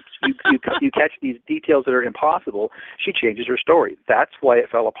time you catch these details that are impossible, she changes her story. That's why it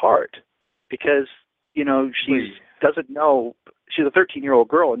fell apart. Because, she doesn't know. She's a 13-year-old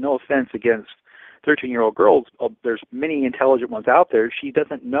girl, and no offense against 13-year-old girls. There's many intelligent ones out there. She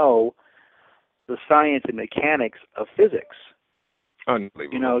doesn't know the science and mechanics of physics.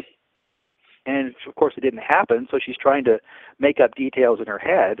 Unbelievable. And, of course, it didn't happen, so she's trying to make up details in her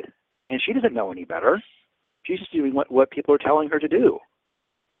head, and she doesn't know any better. She's just doing what people are telling her to do.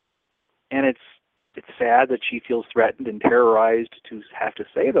 And it's sad that she feels threatened and terrorized to have to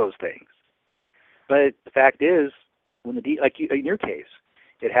say those things. But the fact is, when in your case,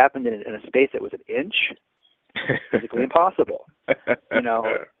 it happened in a space that was an inch, physically impossible.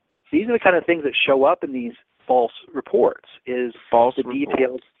 These are the kind of things that show up in these false reports. The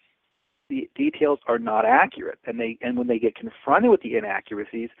details are not accurate, and when they get confronted with the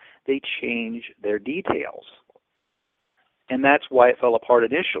inaccuracies, they change their details. And that's why it fell apart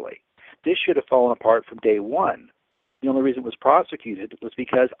initially. This should have fallen apart from day one. The only reason it was prosecuted was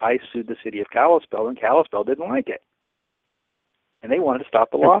because I sued the city of Kalispell, and Kalispell didn't like it. And they wanted to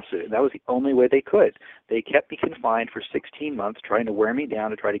stop the lawsuit, and that was the only way they could. They kept me confined for 16 months, trying to wear me down,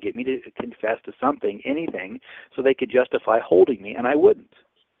 to try to get me to confess to something, anything, so they could justify holding me, and I wouldn't.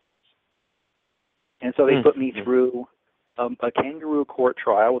 And so they put me through a kangaroo court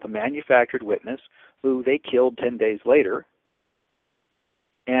trial with a manufactured witness who they killed 10 days later.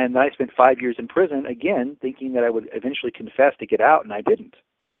 And I spent 5 years in prison, again, thinking that I would eventually confess to get out, and I didn't.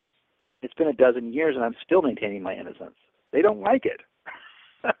 It's been a dozen years, and I'm still maintaining my innocence. They don't like it.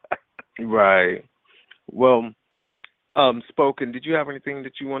 Right. Well, Spoken, did you have anything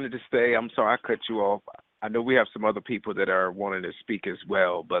that you wanted to say? I'm sorry I cut you off. I know we have some other people that are wanting to speak as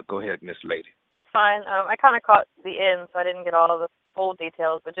well, but go ahead, Miss Lady. Fine. I kind of caught the end, so I didn't get all of the full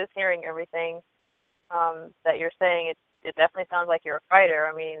details, but just hearing everything that you're saying, it definitely sounds like you're a fighter.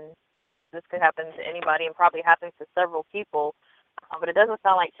 I mean, this could happen to anybody and probably happens to several people, but it doesn't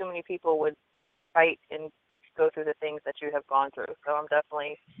sound like too many people would fight and go through the things that you have gone through. So I'm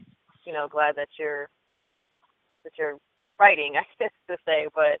definitely, glad that you're fighting, I guess to say.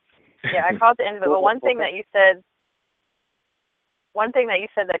 But yeah, I caught the end of it. But one thing that you said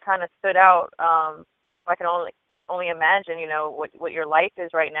that kind of stood out, I can only imagine, what your life is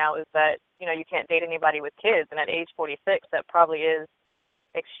right now is that, you can't date anybody with kids, and at age 46, that probably is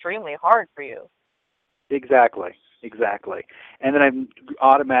extremely hard for you. Exactly. And then I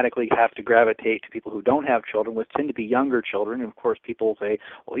automatically have to gravitate to people who don't have children, which tend to be younger children. And of course, people say,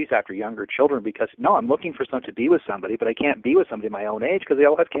 well, he's after younger children because, no, I'm looking for someone to be with somebody, but I can't be with somebody my own age because they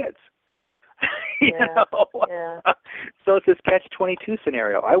all have kids. Yeah. So it's this catch-22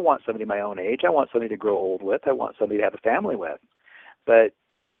 scenario. I want somebody my own age. I want somebody to grow old with. I want somebody to have a family with. But,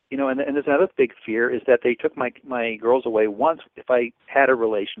 and there's another big fear is that they took my girls away once. If I had a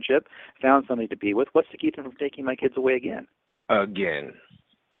relationship, found somebody to be with, what's to keep them from taking my kids away again? Again.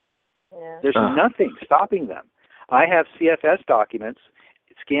 Yeah. There's nothing stopping them. I have CFS documents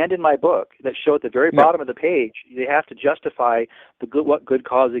scanned in my book that show at the very bottom of the page they have to justify what good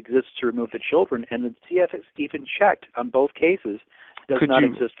cause exists to remove the children, and the CFS even checked on both cases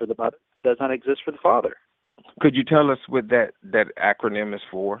exist for the mother, does not exist for the father. Could you tell us what that acronym is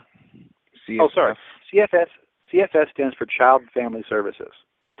for? CFS? Oh, sorry. CFS stands for Child and Family Services.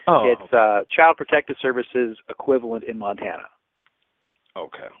 Oh, it's Child Protective Services equivalent in Montana.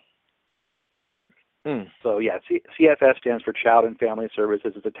 Okay. So, yeah, CFS stands for Child and Family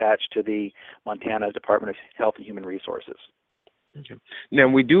Services. It's attached to the Montana Department of Health and Human Resources. Okay. Now,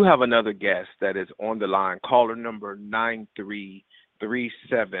 we do have another guest that is on the line, caller number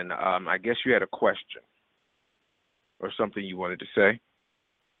 9337. I guess you had a question or something you wanted to say.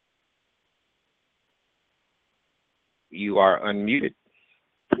 You are unmuted.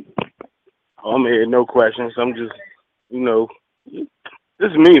 I'm here, no questions. I'm just, this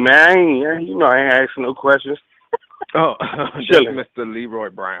is me, man. I ain't asking no questions. Oh, that's Mr.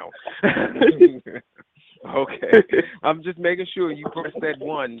 Leroy Brown. Okay. I'm just making sure you pressed that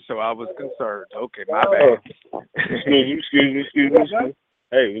one, so I was concerned. Okay, my bad. Excuse me.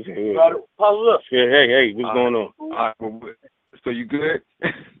 Hey, hey, what's going on? So you good?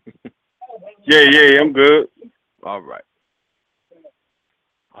 Yeah, I'm good. All right.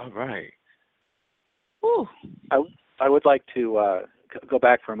 Whew. I would like to go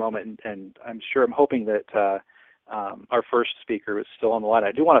back for a moment, and I'm hoping that our first speaker is still on the line.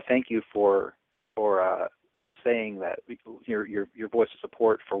 I do want to thank you for saying that your voice of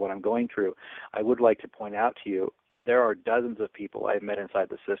support for what I'm going through. I would like to point out to you there are dozens of people I've met inside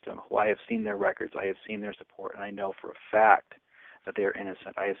the system who I have seen their records, I have seen their support, and I know for a fact that they are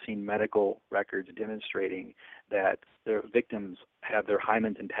innocent. I have seen medical records demonstrating that their victims have their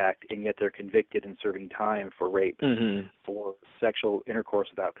hymens intact, and yet they're convicted and serving time for rape, for sexual intercourse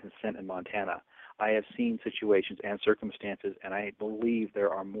without consent in Montana. I have seen situations and circumstances, and I believe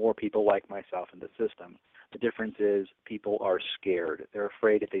there are more people like myself in the system. The difference is people are scared. They're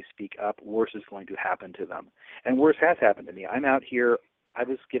afraid if they speak up, worse is going to happen to them. And worse has happened to me. I'm out here. I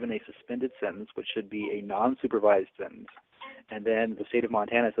was given a suspended sentence, which should be a non-supervised sentence. And then the state of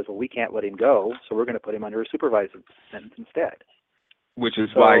Montana says, well, we can't let him go, so we're going to put him under a supervised sentence instead. Which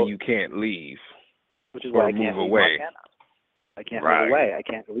is why you can't leave. Which is why I can't leave Montana. I can't move away. I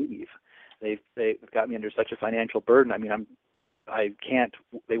can't leave. They've got me under such a financial burden. I mean,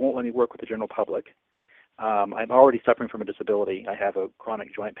 they won't let me work with the general public. I'm already suffering from a disability. I have a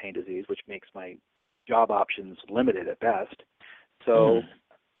chronic joint pain disease, which makes my job options limited at best. So,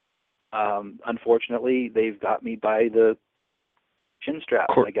 unfortunately, they've got me by the chin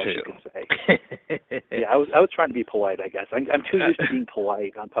straps, I guess you could say. Yeah, I was trying to be polite, I guess. I'm too used to being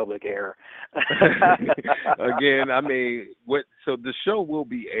polite on public air. Again, so the show will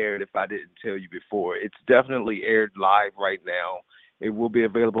be aired, if I didn't tell you before. It's definitely aired live right now. It will be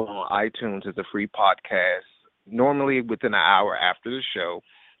available on iTunes as a free podcast, normally within an hour after the show.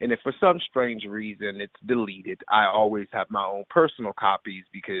 And if for some strange reason it's deleted, I always have my own personal copies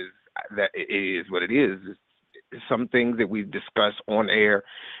because that it is what it is. Some things that we've discussed on air,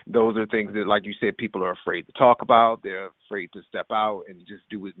 those are things that, like you said, people are afraid to talk about. They're afraid to step out and just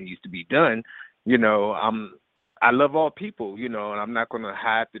do what needs to be done. I love all people, and I'm not going to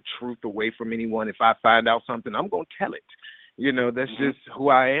hide the truth away from anyone. If I find out something, I'm going to tell it. That's just who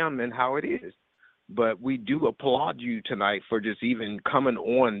I am and how it is. But we do applaud you tonight for just even coming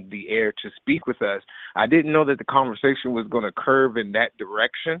on the air to speak with us. I didn't know that the conversation was going to curve in that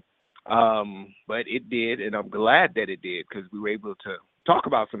direction, but it did, and I'm glad that it did, because we were able to talk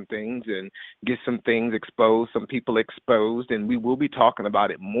about some things and get some things exposed, some people exposed, and we will be talking about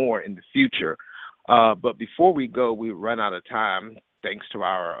it more in the future. But before we go, we run out of time thanks to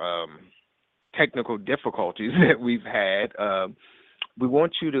our technical difficulties that we've had. We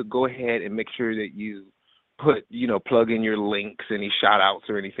want you to go ahead and make sure that you put, plug in your links, any shout outs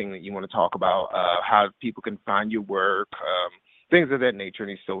or anything that you want to talk about, how people can find your work, things of that nature,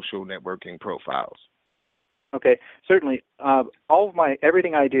 any social networking profiles. Okay, certainly.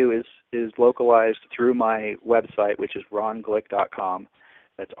 Everything I do is localized through my website, which is ronglick.com.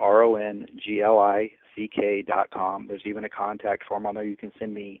 That's RONGLICK.com. There's even a contact form on there. You can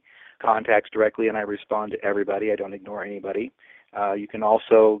send me contacts directly, and I respond to everybody. I don't ignore anybody. You can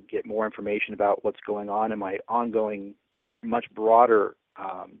also get more information about what's going on in my ongoing, much broader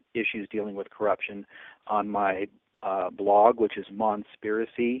issues dealing with corruption on my blog, which is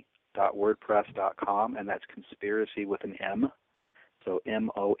monspiracy.wordpress.com, and that's conspiracy with an M. So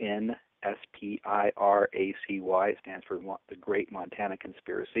MONSPIRACY. It stands for the Great Montana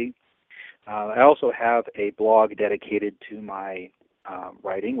Conspiracy. I also have a blog dedicated to my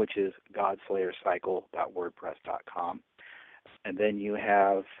writing, which is godslayercycle.wordpress.com. And then you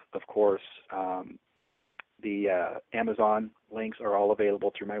have, of course, the Amazon links are all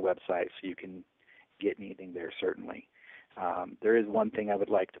available through my website, so you can get anything there, certainly. There is one thing I would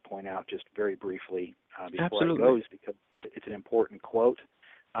like to point out just very briefly before Absolutely. I go, is because it's an important quote,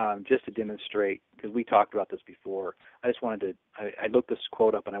 just to demonstrate, because we talked about this before. I just wanted to, I looked this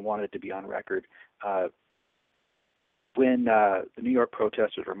quote up and I wanted it to be on record. When the New York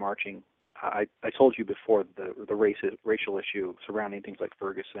protesters were marching, I told you before the racial issue surrounding things like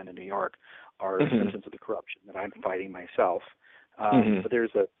Ferguson and New York are symptoms of the corruption that I'm fighting myself. But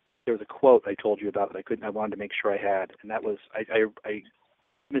there's a quote I told you about that I wanted to make sure I had, and that was I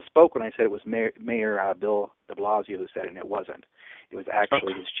misspoke when I said it was Mayor Bill de Blasio who said it, and it wasn't. It was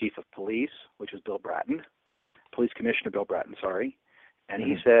actually his chief of police, which was Bill Bratton, Police Commissioner Bill Bratton, sorry, and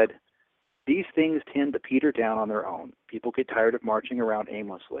he said, "These things tend to peter down on their own. People get tired of marching around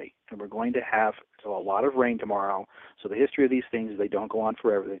aimlessly, and we're going to have a lot of rain tomorrow, so the history of these things is they don't go on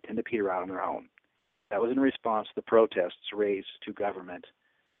forever. They tend to peter out on their own." That was in response to the protests raised to government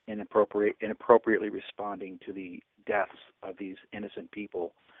inappropriately responding to the deaths of these innocent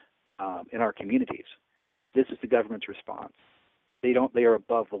people in our communities. This is the government's response. They are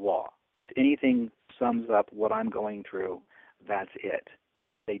above the law. If anything sums up what I'm going through, that's it.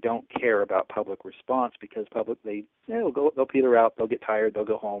 They don't care about public response, because they'll peter out, they'll get tired, they'll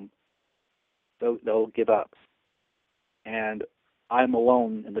go home, they'll give up. And I'm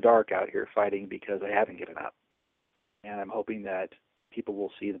alone in the dark out here fighting because I haven't given up. And I'm hoping that people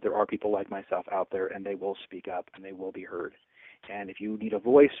will see that there are people like myself out there, and they will speak up and they will be heard. And if you need a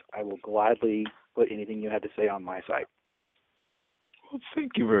voice, I will gladly put anything you had to say on my site. Well,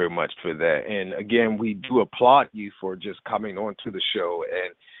 thank you very much for that. And again, we do applaud you for just coming on to the show.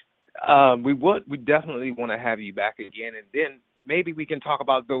 And we definitely want to have you back again. And then maybe we can talk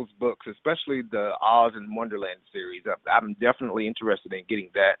about those books, especially the Oz and Wonderland series. I'm definitely interested in getting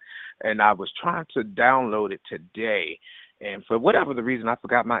that. And I was trying to download it today. And for whatever the reason, I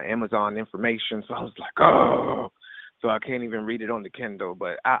forgot my Amazon information. So I was like, oh, so I can't even read it on the Kindle.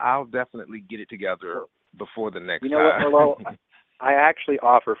 But I'll definitely get it together before the next time. You know what, Merlot? I actually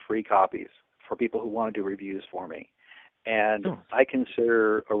offer free copies for people who want to do reviews for me. And I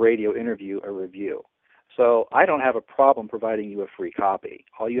consider a radio interview a review. So I don't have a problem providing you a free copy.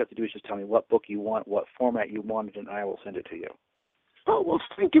 All you have to do is just tell me what book you want, what format you want it, and I will send it to you. Oh, well,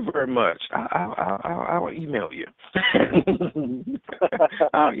 thank you very much. I'll email you.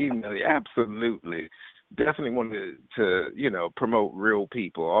 I'll email you, absolutely. Definitely wanted to promote real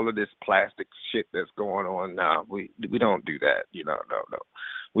people. All of this plastic shit that's going on now, we don't do that. No.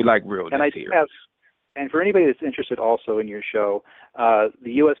 We like realness here. And for anybody that's interested also in your show,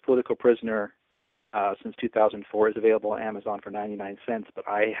 the U.S. Political Prisoner since 2004 is available on Amazon for 99 cents, but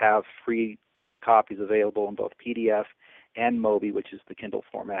I have free copies available in both PDF and Mobi, which is the Kindle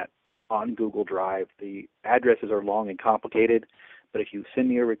format, on Google Drive. The addresses are long and complicated, but if you send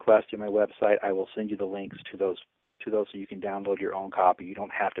me a request to my website, I will send you the links to those so you can download your own copy. You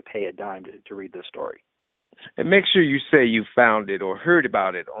don't have to pay a dime to read this story. And make sure you say you found it or heard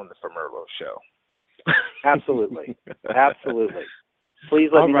about it on the Merlot show. Absolutely. Absolutely.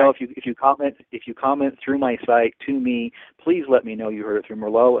 Please let me know if you comment through my site to me. Please let me know you heard it through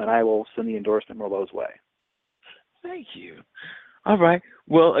Merlot, and I will send the endorsement Merlot's way. Thank you. All right.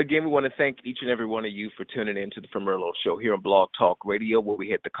 Well, again, we want to thank each and every one of you for tuning in to the Merlot Show here on Blog Talk Radio, where we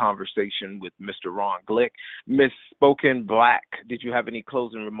had the conversation with Mr. Ron Glick. Miss Spoken Black, did you have any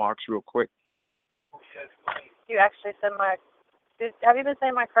closing remarks real quick? You actually said have you been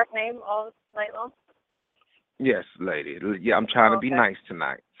saying my correct name all night long? Yes, lady. Yeah, I'm trying to be nice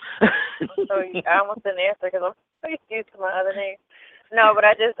tonight. So I almost didn't answer because I'm so used to my other name. No, but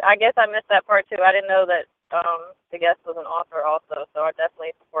I guess I missed that part too. I didn't know that the guest was an author also, so I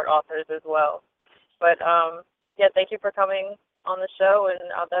definitely support authors as well. But yeah, thank you for coming on the show,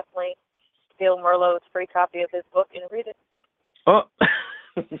 and I'll definitely steal Merlot's free copy of his book and read it. Oh,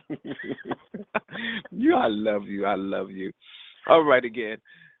 I love you. I love you. All right, again.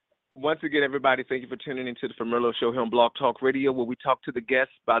 Once again, everybody, thank you for tuning into the Merlot Show here on Blog Talk Radio, where we talk to the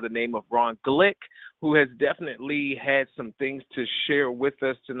guest by the name of Ron Glick, who has definitely had some things to share with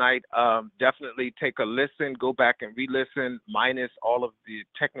us tonight. Definitely take a listen, go back and re-listen, minus all of the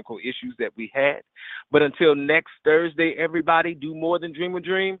technical issues that we had. But until next Thursday, everybody, do more than dream a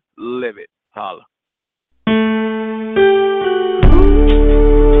dream. Live it. Holla.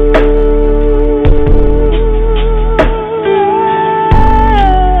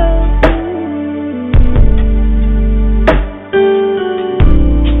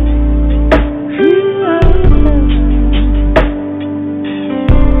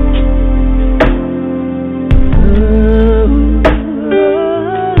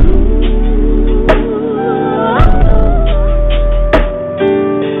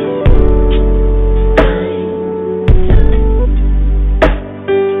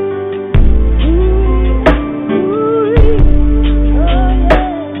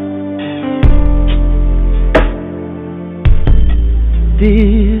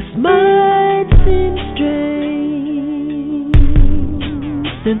 This might seem strange,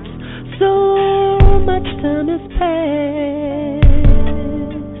 since so much time has passed,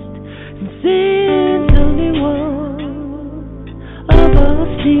 and since only one of us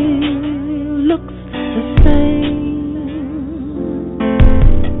still looks the same.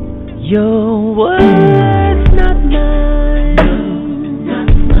 Your words, not mine,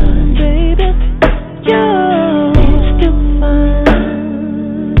 baby, you're still fine.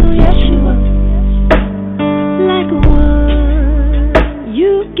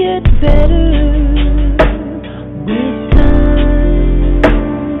 Get better with time.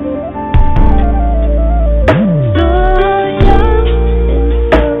 So young and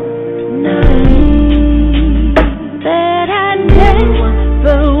so naive that I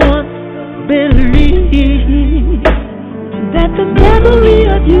never once believed that the memory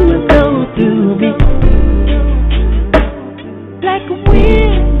of you would go through me like a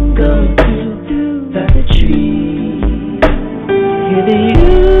wind goes through the trees. If you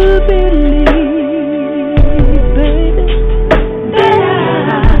believe, baby,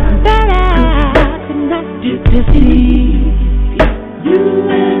 that I could not deceive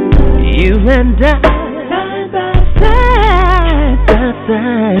you and I, side by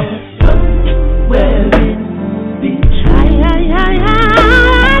side, somewhere in between.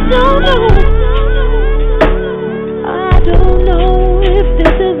 I don't know if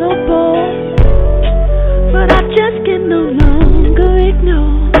this is a bore, but I just can no longer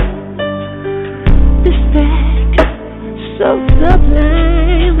ignore this fact, so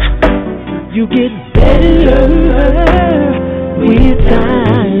sublime. You get better with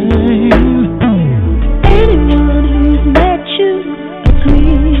time. Anyone who's met you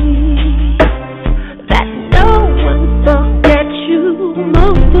agrees that no one forgets you,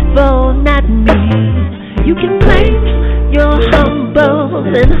 most of all not me. You can claim you're humble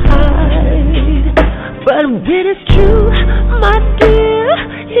and hide, but when it's true, my dear,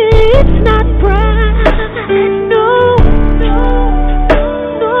 it's not pride. No, no,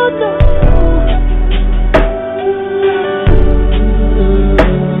 no, no.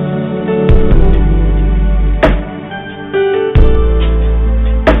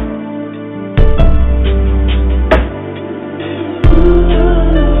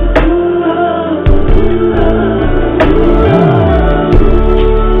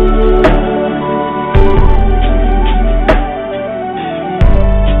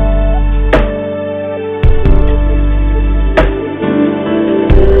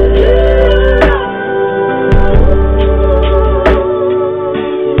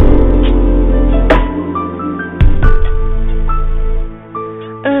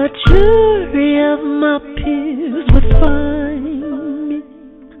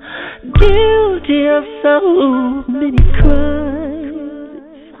 So many crimes,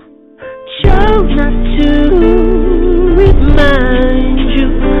 chose not